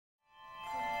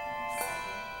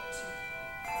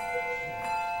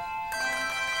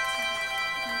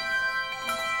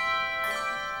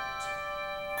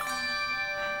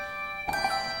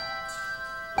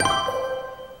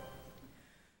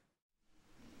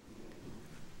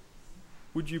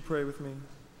Would you pray with me?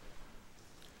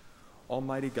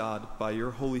 Almighty God, by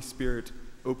your Holy Spirit,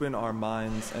 open our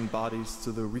minds and bodies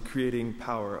to the recreating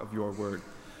power of your word,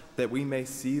 that we may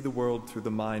see the world through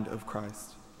the mind of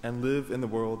Christ and live in the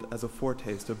world as a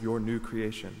foretaste of your new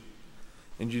creation.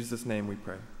 In Jesus' name we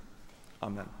pray.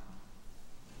 Amen.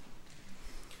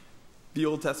 The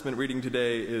Old Testament reading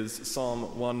today is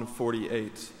Psalm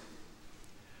 148.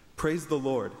 Praise the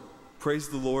Lord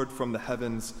from the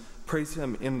heavens, praise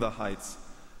him in the heights.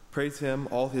 Praise him,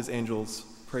 all his angels,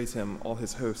 praise him, all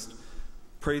his host.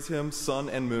 Praise him, sun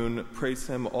and moon, praise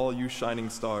him, all you shining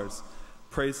stars.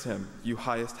 Praise him, you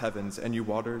highest heavens, and you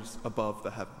waters above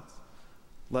the heavens.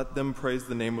 Let them praise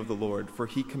the name of the Lord, for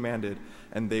he commanded,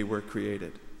 and they were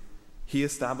created. He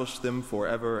established them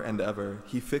forever and ever.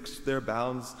 He fixed their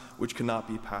bounds which cannot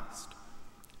be passed.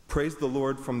 Praise the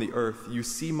Lord from the earth, you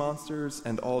sea monsters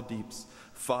and all deeps,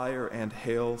 fire and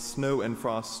hail, snow and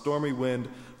frost, stormy wind,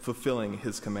 fulfilling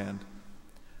his command.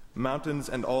 Mountains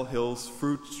and all hills,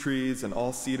 fruit trees and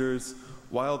all cedars,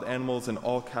 wild animals and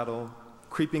all cattle,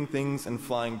 creeping things and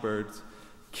flying birds,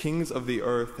 kings of the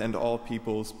earth and all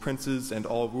peoples, princes and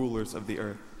all rulers of the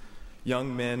earth,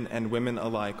 young men and women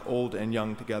alike, old and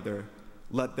young together.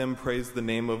 Let them praise the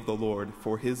name of the Lord,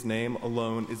 for his name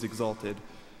alone is exalted.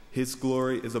 His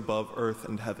glory is above earth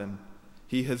and heaven.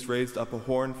 He has raised up a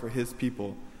horn for his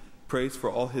people, praise for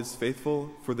all his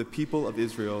faithful, for the people of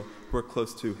Israel who are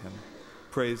close to him.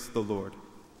 Praise the Lord.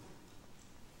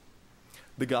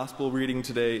 The gospel reading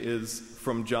today is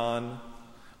from John,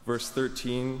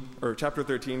 chapter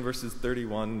 13, verses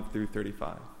 31 through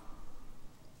 35.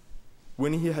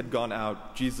 When he had gone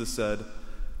out, Jesus said,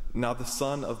 "Now the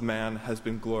Son of Man has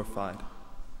been glorified,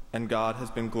 and God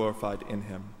has been glorified in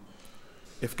him.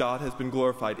 If God has been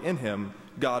glorified in him,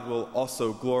 God will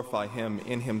also glorify him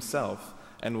in himself,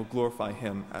 and will glorify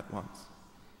him at once.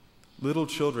 Little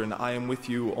children, I am with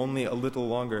you only a little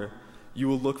longer. You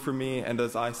will look for me, and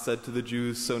as I said to the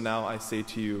Jews, so now I say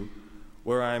to you,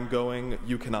 where I am going,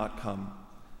 you cannot come.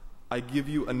 I give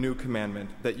you a new commandment,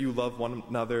 that you love one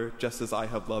another just as I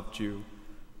have loved you.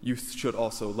 You should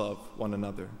also love one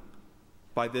another.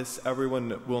 By this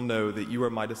everyone will know that you are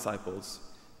my disciples,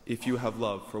 if you have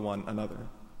love for one another."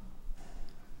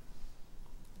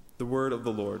 The word of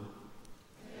the Lord.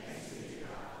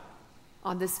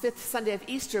 On this fifth Sunday of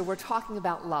Easter, we're talking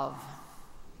about love.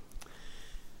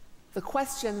 The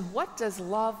question, what does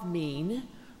love mean,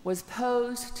 was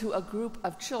posed to a group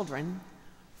of children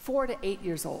 4 to 8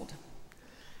 years old.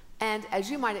 And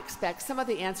as you might expect, some of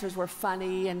the answers were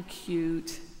funny and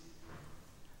cute,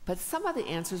 but some of the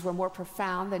answers were more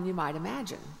profound than you might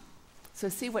imagine. So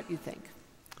see what you think.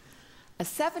 A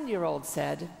 7-year-old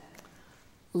said,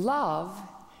 "Love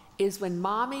is when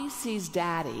mommy sees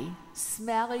daddy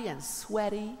smelly and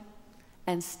sweaty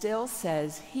and still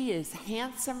says he is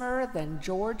handsomer than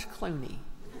George Clooney."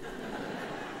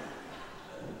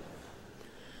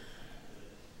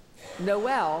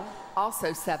 Noel,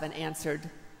 also 7,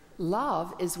 answered,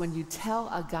 "Love is when you tell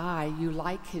a guy you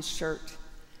like his shirt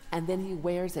and then he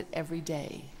wears it every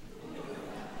day."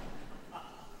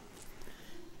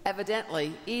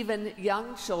 Evidently, even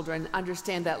young children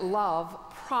understand that love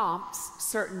prompts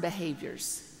certain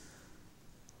behaviors.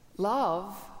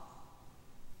 Love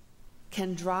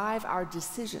can drive our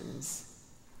decisions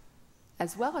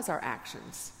as well as our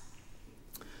actions.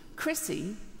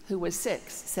 Chrissy, who was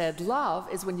 6, said,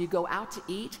 "Love is when you go out to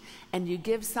eat and you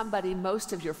give somebody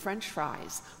most of your French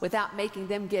fries without making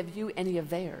them give you any of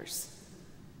theirs."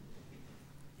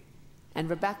 And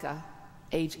Rebecca,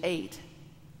 age 8,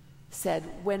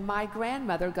 said, "When my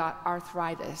grandmother got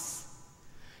arthritis,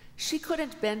 she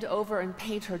couldn't bend over and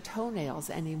paint her toenails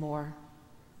anymore.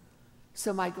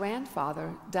 So my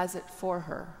grandfather does it for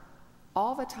her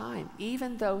all the time,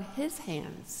 even though his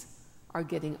hands are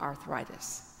getting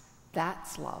arthritis."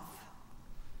 That's love.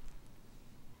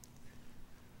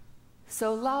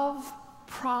 So love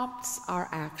prompts our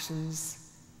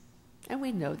actions, and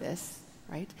we know this,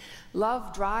 right?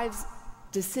 Love drives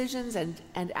decisions and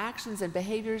actions and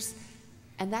behaviors,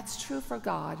 and that's true for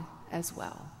God as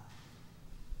well.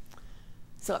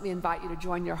 So let me invite you to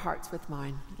join your hearts with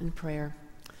mine in prayer.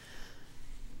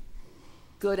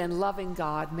 Good and loving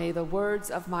God, may the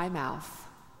words of my mouth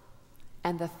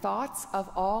and the thoughts of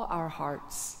all our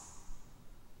hearts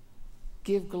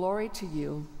give glory to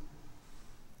you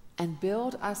and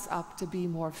build us up to be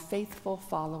more faithful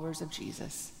followers of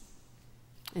Jesus.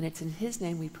 And it's in his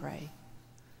name we pray.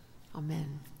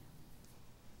 Amen.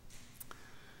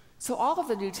 So all of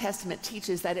the New Testament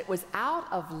teaches that it was out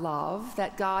of love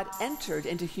that God entered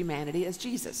into humanity as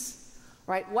Jesus,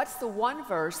 right? What's the one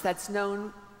verse that's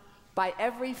known by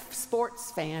every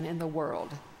sports fan in the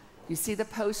world? You see the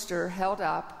poster held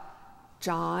up,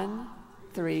 John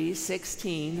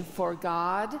 3:16, for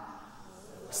God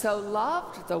so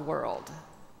loved the world.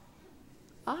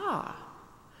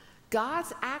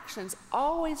 God's actions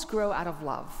always grow out of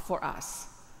love for us.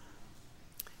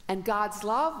 And God's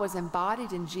love was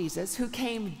embodied in Jesus, who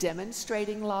came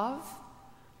demonstrating love,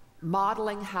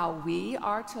 modeling how we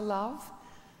are to love,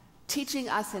 teaching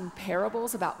us in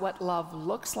parables about what love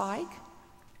looks like.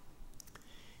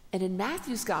 And in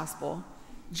Matthew's gospel,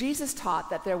 Jesus taught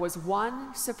that there was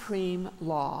one supreme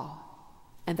law,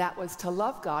 and that was to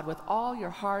love God with all your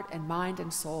heart and mind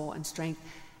and soul and strength,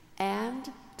 and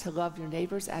to love your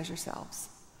neighbors as yourselves.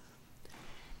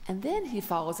 And then he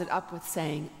follows it up with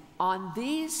saying, on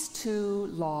these two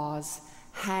laws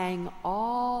hang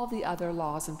all the other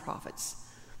laws and prophets,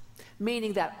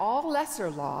 meaning that all lesser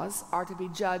laws are to be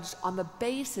judged on the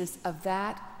basis of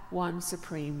that one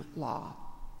supreme law.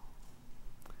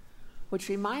 Which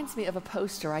reminds me of a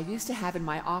poster I used to have in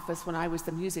my office when I was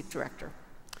the music director.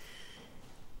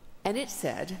 And it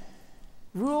said,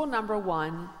 rule number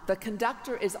 1, the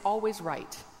conductor is always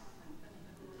right.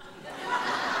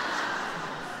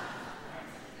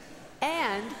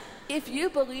 And if you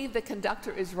believe the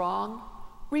conductor is wrong,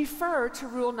 refer to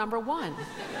rule number 1.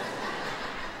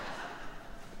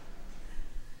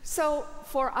 So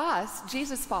for us,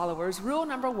 Jesus followers, rule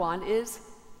number 1 is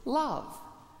love.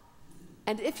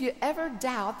 And if you ever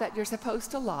doubt that you're supposed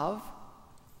to love,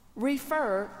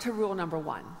 refer to rule number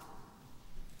 1.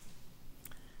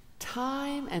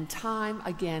 Time and time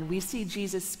again, we see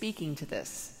Jesus speaking to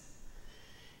this.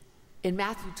 In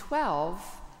Matthew 12,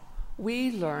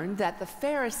 we learned that the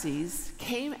Pharisees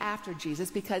came after Jesus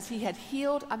because he had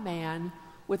healed a man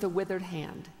with a withered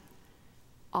hand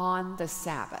on the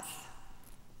Sabbath.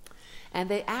 And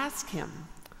they asked him,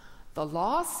 the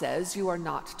law says you are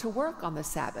not to work on the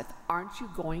Sabbath. Aren't you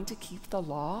going to keep the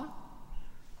law?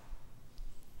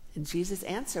 And Jesus'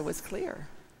 answer was clear.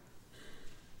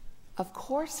 Of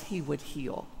course he would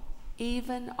heal,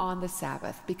 even on the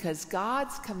Sabbath, because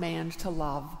God's command to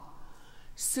love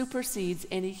supersedes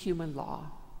any human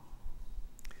law.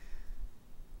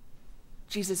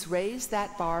 Jesus raised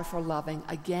that bar for loving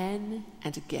again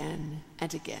and again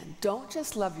and again. Don't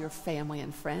just love your family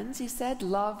and friends, he said,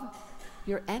 love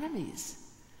your enemies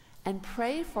and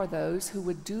pray for those who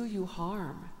would do you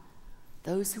harm,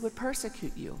 those who would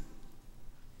persecute you.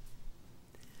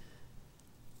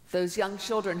 Those young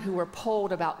children who were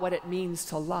polled about what it means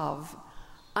to love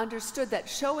understood that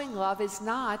showing love is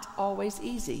not always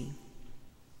easy.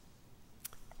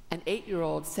 An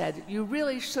 8-year-old said, you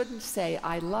really shouldn't say,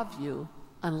 I love you,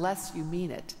 unless you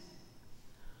mean it.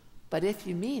 But if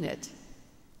you mean it,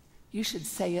 you should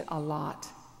say it a lot.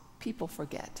 People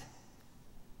forget.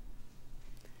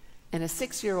 And a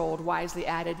 6-year-old wisely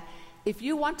added, if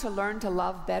you want to learn to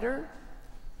love better,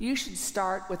 you should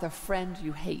start with a friend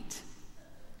you hate.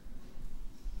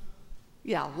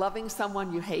 Yeah, loving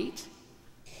someone you hate,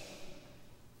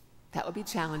 that would be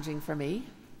challenging for me.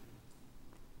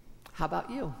 How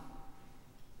about you?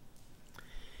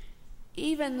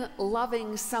 Even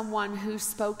loving someone who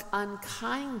spoke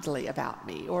unkindly about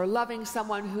me, or loving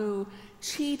someone who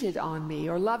cheated on me,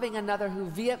 or loving another who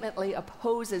vehemently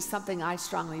opposes something I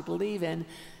strongly believe in,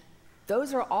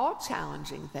 those are all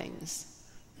challenging things.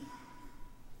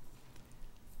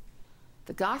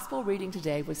 The gospel reading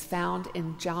today was found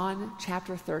in John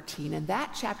chapter 13, and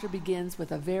that chapter begins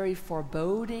with a very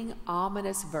foreboding,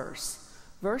 ominous verse.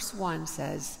 Verse 1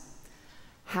 says,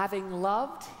 having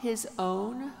loved his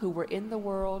own who were in the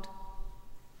world,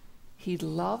 he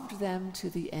loved them to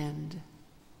the end.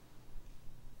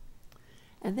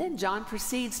 And then John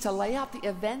proceeds to lay out the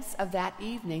events of that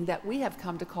evening that we have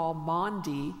come to call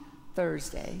Maundy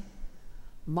Thursday.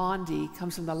 Maundy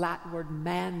comes from the Latin word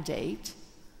mandate,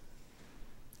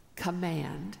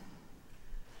 command.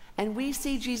 And we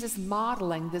see Jesus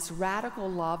modeling this radical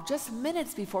love just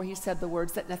minutes before he said the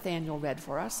words that Nathaniel read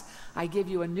for us. I give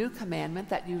you a new commandment,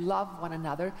 that you love one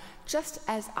another. Just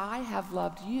as I have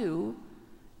loved you,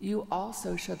 you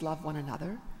also should love one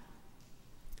another.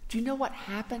 Do you know what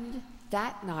happened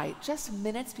that night, just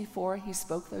minutes before he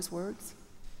spoke those words?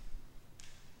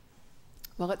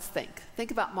 Well, let's think. Think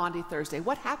about Maundy Thursday.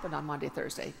 What happened on Maundy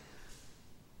Thursday?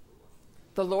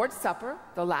 The Lord's Supper,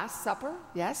 the Last Supper,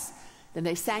 yes. Then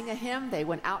they sang a hymn, they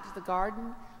went out to the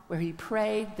garden where he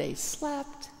prayed, they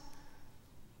slept,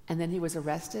 and then he was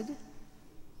arrested.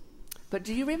 But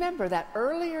do you remember that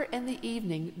earlier in the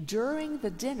evening, during the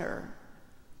dinner,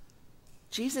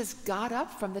 Jesus got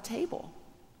up from the table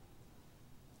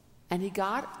and he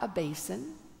got a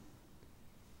basin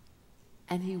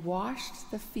and he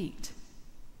washed the feet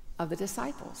of the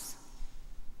disciples.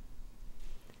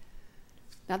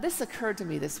 Now, this occurred to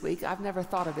me this week. I've never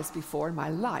thought of this before in my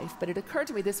life, but it occurred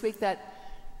to me this week that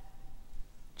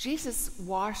Jesus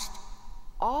washed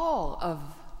all of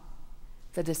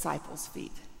the disciples'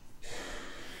 feet.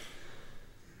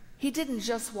 He didn't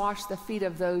just wash the feet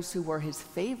of those who were his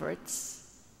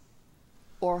favorites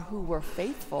or who were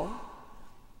faithful.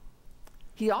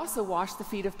 He also washed the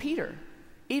feet of Peter,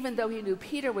 even though he knew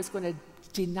Peter was going to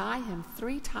deny him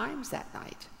 3 times that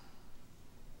night.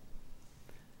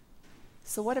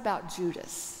 So what about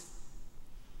Judas?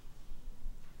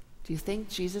 Do you think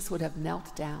Jesus would have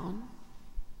knelt down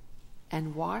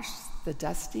and washed the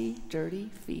dusty, dirty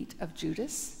feet of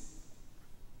Judas?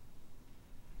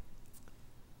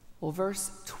 Well,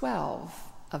 verse 12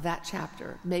 of that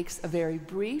chapter makes a very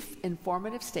brief,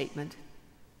 informative statement.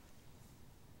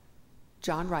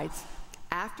 John writes,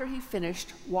 after he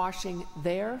finished washing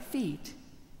their feet,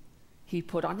 he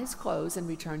put on his clothes and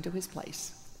returned to his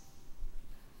place.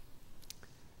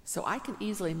 So I can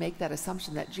easily make that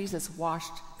assumption that Jesus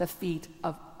washed the feet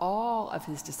of all of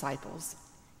his disciples,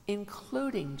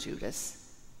 including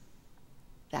Judas,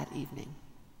 that evening.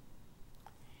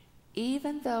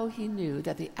 Even though he knew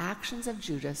that the actions of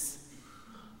Judas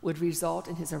would result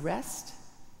in his arrest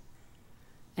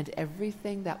and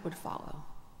everything that would follow.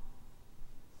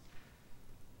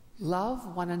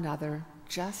 Love one another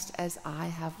just as I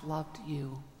have loved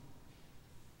you.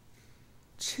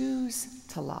 Choose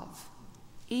to love,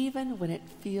 even when it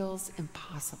feels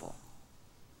impossible.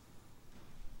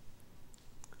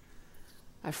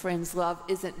 My friends, love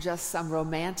isn't just some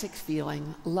romantic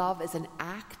feeling. Love is an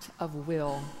act of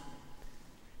will.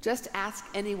 Just ask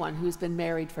anyone who's been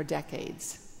married for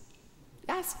decades.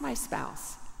 Ask my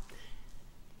spouse.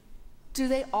 Do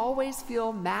they always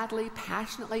feel madly,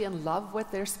 passionately in love with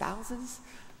their spouses?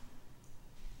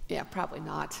 Yeah, probably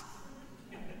not.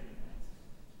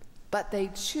 But they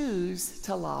choose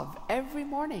to love. Every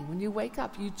morning when you wake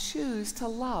up, you choose to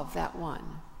love that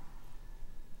one.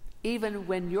 Even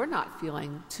when you're not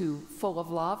feeling too full of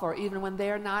love, or even when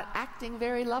they're not acting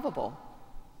very lovable.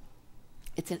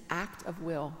 It's an act of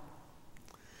will.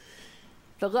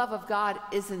 The love of God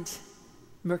isn't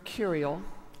mercurial.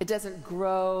 It doesn't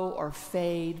grow or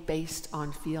fade based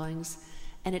on feelings,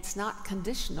 and it's not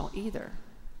conditional either.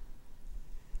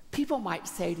 People might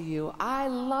say to you, I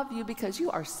love you because you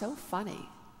are so funny.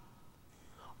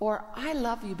 Or I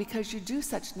love you because you do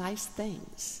such nice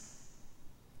things.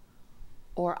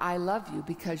 Or I love you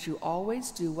because you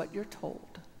always do what you're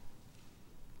told.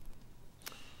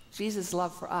 Jesus'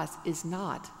 love for us is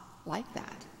not like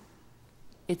that.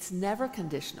 It's never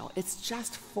conditional. It's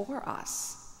just for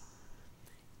us,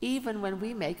 even when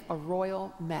we make a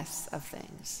royal mess of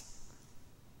things.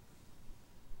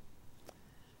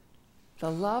 The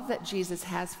love that Jesus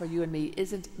has for you and me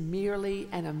isn't merely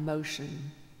an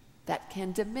emotion that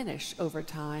can diminish over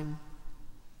time.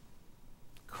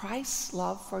 Christ's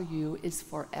love for you is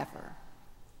forever.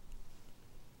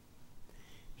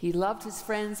 He loved his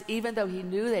friends even though he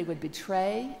knew they would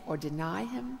betray or deny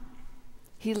him.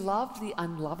 He loved the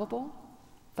unlovable,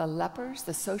 the lepers,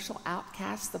 the social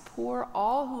outcasts, the poor,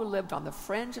 all who lived on the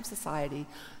fringe of society,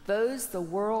 those the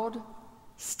world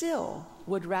still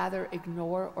would rather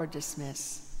ignore or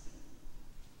dismiss.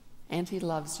 And he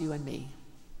loves you and me.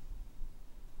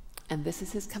 And this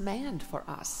is his command for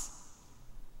us.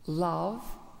 Love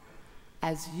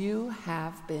as you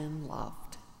have been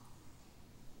loved.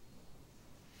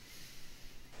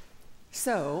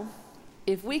 So,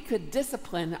 if we could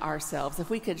discipline ourselves, if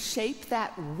we could shape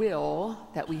that will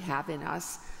that we have in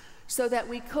us so that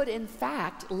we could in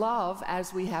fact love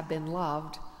as we have been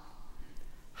loved,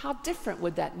 how different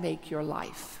would that make your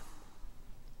life?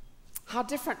 How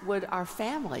different would our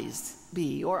families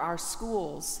be, or our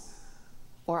schools,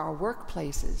 or our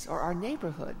workplaces, or our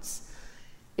neighborhoods,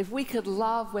 if we could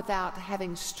love without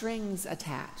having strings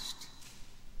attached?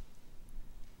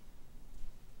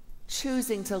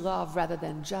 Choosing to love rather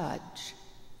than judge.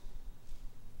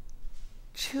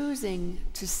 Choosing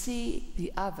to see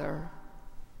the other,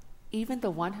 even the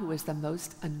one who is the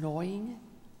most annoying,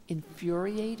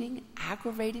 infuriating,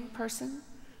 aggravating person,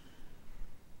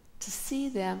 to see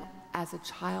them as a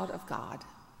child of God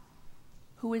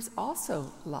who is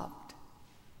also loved.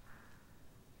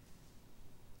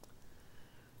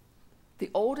 The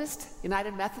oldest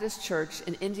United Methodist Church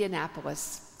in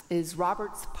Indianapolis is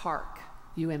Roberts Park,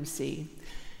 UMC.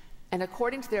 And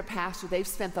according to their pastor, they've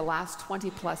spent the last 20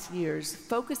 plus years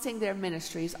focusing their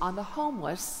ministries on the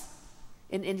homeless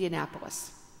in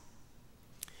Indianapolis.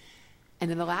 And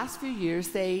in the last few years,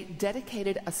 they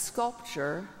dedicated a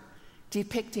sculpture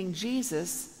depicting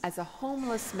Jesus as a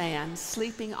homeless man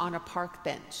sleeping on a park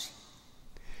bench.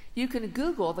 You can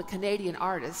Google the Canadian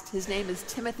artist. His name is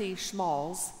Timothy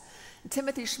Schmalz.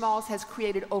 Timothy Schmalz has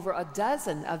created over a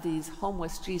dozen of these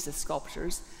homeless Jesus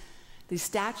sculptures. These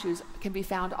statues can be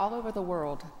found all over the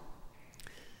world.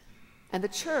 And the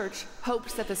church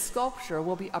hopes that the sculpture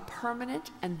will be a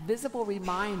permanent and visible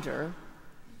reminder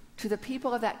to the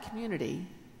people of that community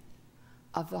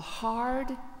of the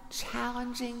hard,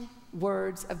 challenging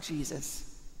words of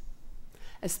Jesus,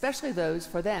 especially those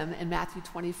for them in Matthew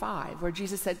 25, where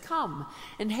Jesus said, "Come,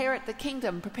 inherit the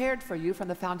kingdom prepared for you from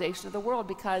the foundation of the world,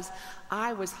 because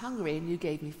I was hungry and you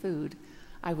gave me food.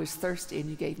 I was thirsty and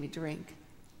you gave me drink.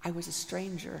 I was a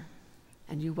stranger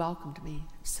and you welcomed me,"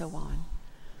 so on.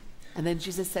 And then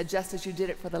Jesus said, "Just as you did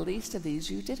it for the least of these,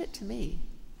 you did it to me."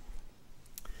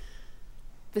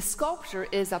 The sculpture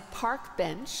is a park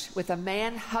bench with a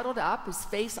man huddled up, his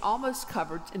face almost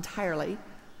covered entirely,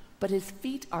 but his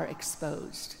feet are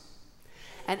exposed.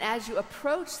 And as you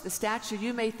approach the statue,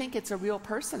 you may think it's a real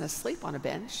person asleep on a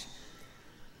bench.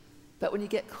 But when you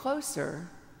get closer,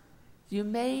 you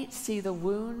may see the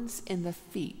wounds in the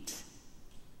feet,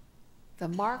 the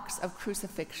marks of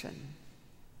crucifixion.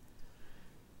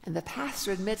 And the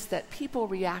pastor admits that people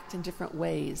react in different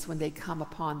ways when they come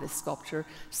upon this sculpture.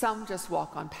 Some just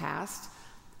walk on past.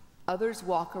 Others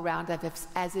walk around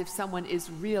as if someone is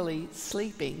really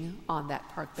sleeping on that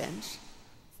park bench.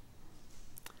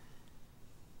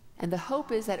 And the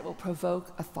hope is that it will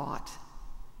provoke a thought.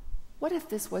 What if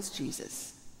this was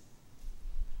Jesus?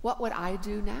 What would I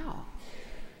do now?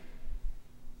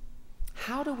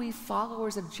 How do we,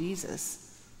 followers of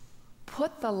Jesus,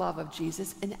 put the love of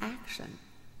Jesus in action?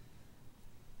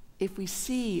 If we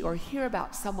see or hear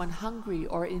about someone hungry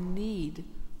or in need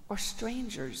or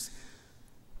strangers,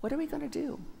 what are we going to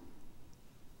do?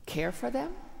 Care for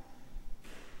them?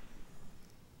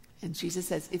 And Jesus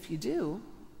says, if you do,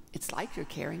 it's like you're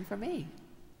caring for me.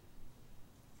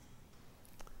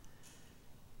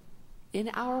 In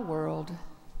our world,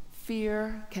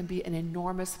 fear can be an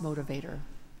enormous motivator.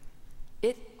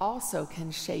 It also can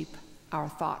shape our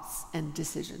thoughts and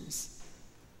decisions.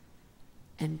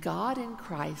 And God in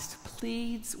Christ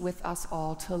pleads with us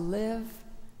all to live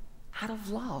out of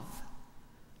love,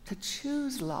 to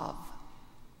choose love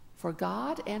for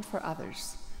God and for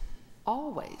others,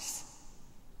 always.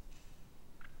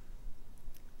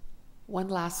 One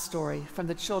last story from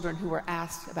the children who were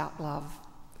asked about love.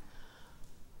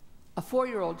 A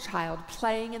 4-year-old child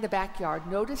playing in the backyard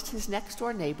noticed his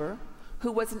next-door neighbor,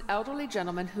 who was an elderly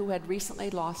gentleman who had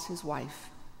recently lost his wife.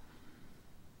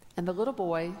 And the little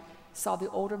boy saw the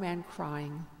older man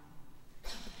crying.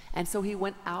 And so he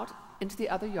went out into the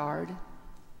other yard,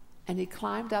 and he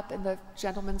climbed up in the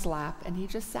gentleman's lap, and he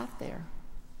just sat there.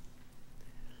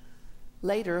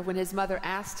 Later, when his mother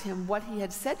asked him what he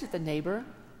had said to the neighbor,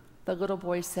 the little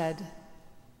boy said,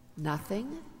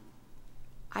 "Nothing.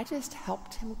 I just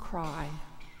helped him cry."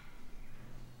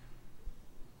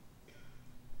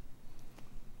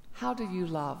 How do you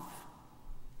love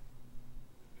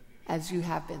as you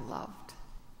have been loved?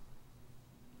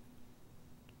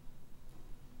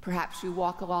 Perhaps you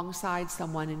walk alongside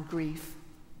someone in grief.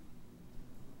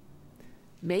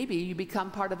 Maybe you become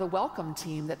part of the welcome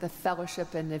team that the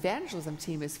fellowship and evangelism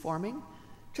team is forming,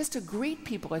 just to greet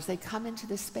people as they come into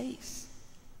this space.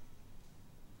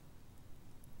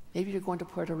 Maybe you're going to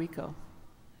Puerto Rico.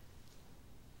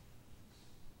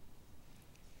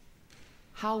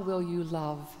 How will you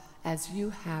love as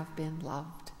you have been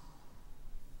loved?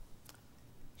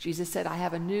 Jesus said, "I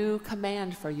have a new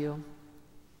command for you.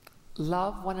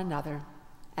 Love one another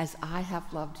as I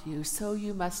have loved you, so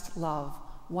you must love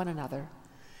one another.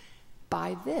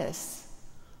 By this,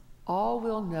 all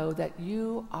will know that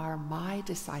you are my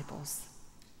disciples,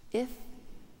 if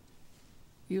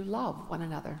you love one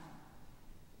another."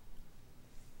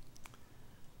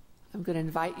 I'm going to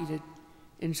invite you to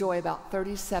enjoy about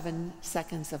 37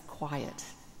 seconds of quiet.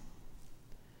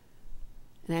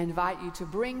 And I invite you to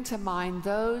bring to mind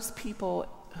those people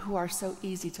who are so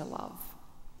easy to love,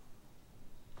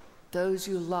 those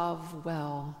you love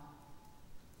well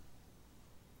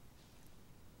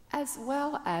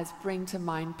as bring to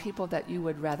mind people that you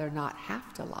would rather not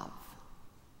have to love.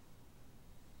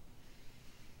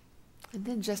 And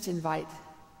then just invite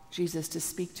Jesus to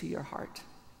speak to your heart,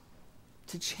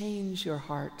 to change your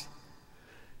heart,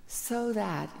 so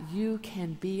that you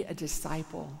can be a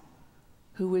disciple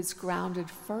who is grounded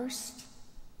first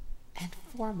and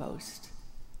foremost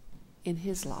in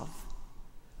his love.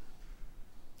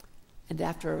 And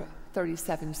after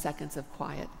 37 seconds of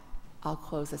quiet, I'll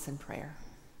close us in prayer.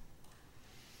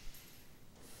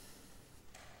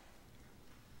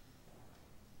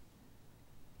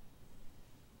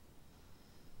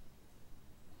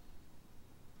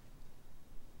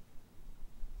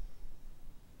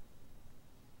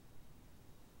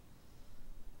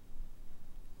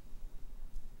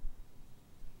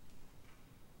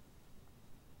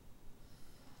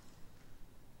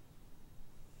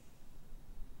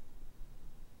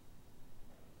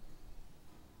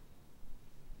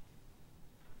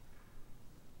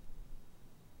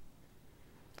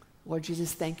 Lord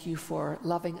Jesus, thank you for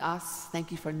loving us.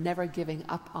 Thank you for never giving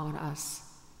up on us.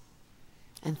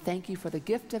 And thank you for the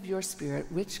gift of your Spirit,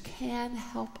 which can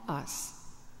help us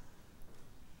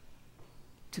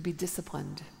to be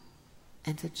disciplined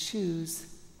and to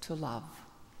choose to love.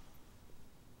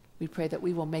 We pray that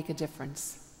we will make a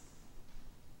difference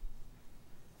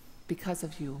because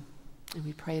of you, and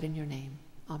we pray it in your name.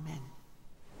 Amen.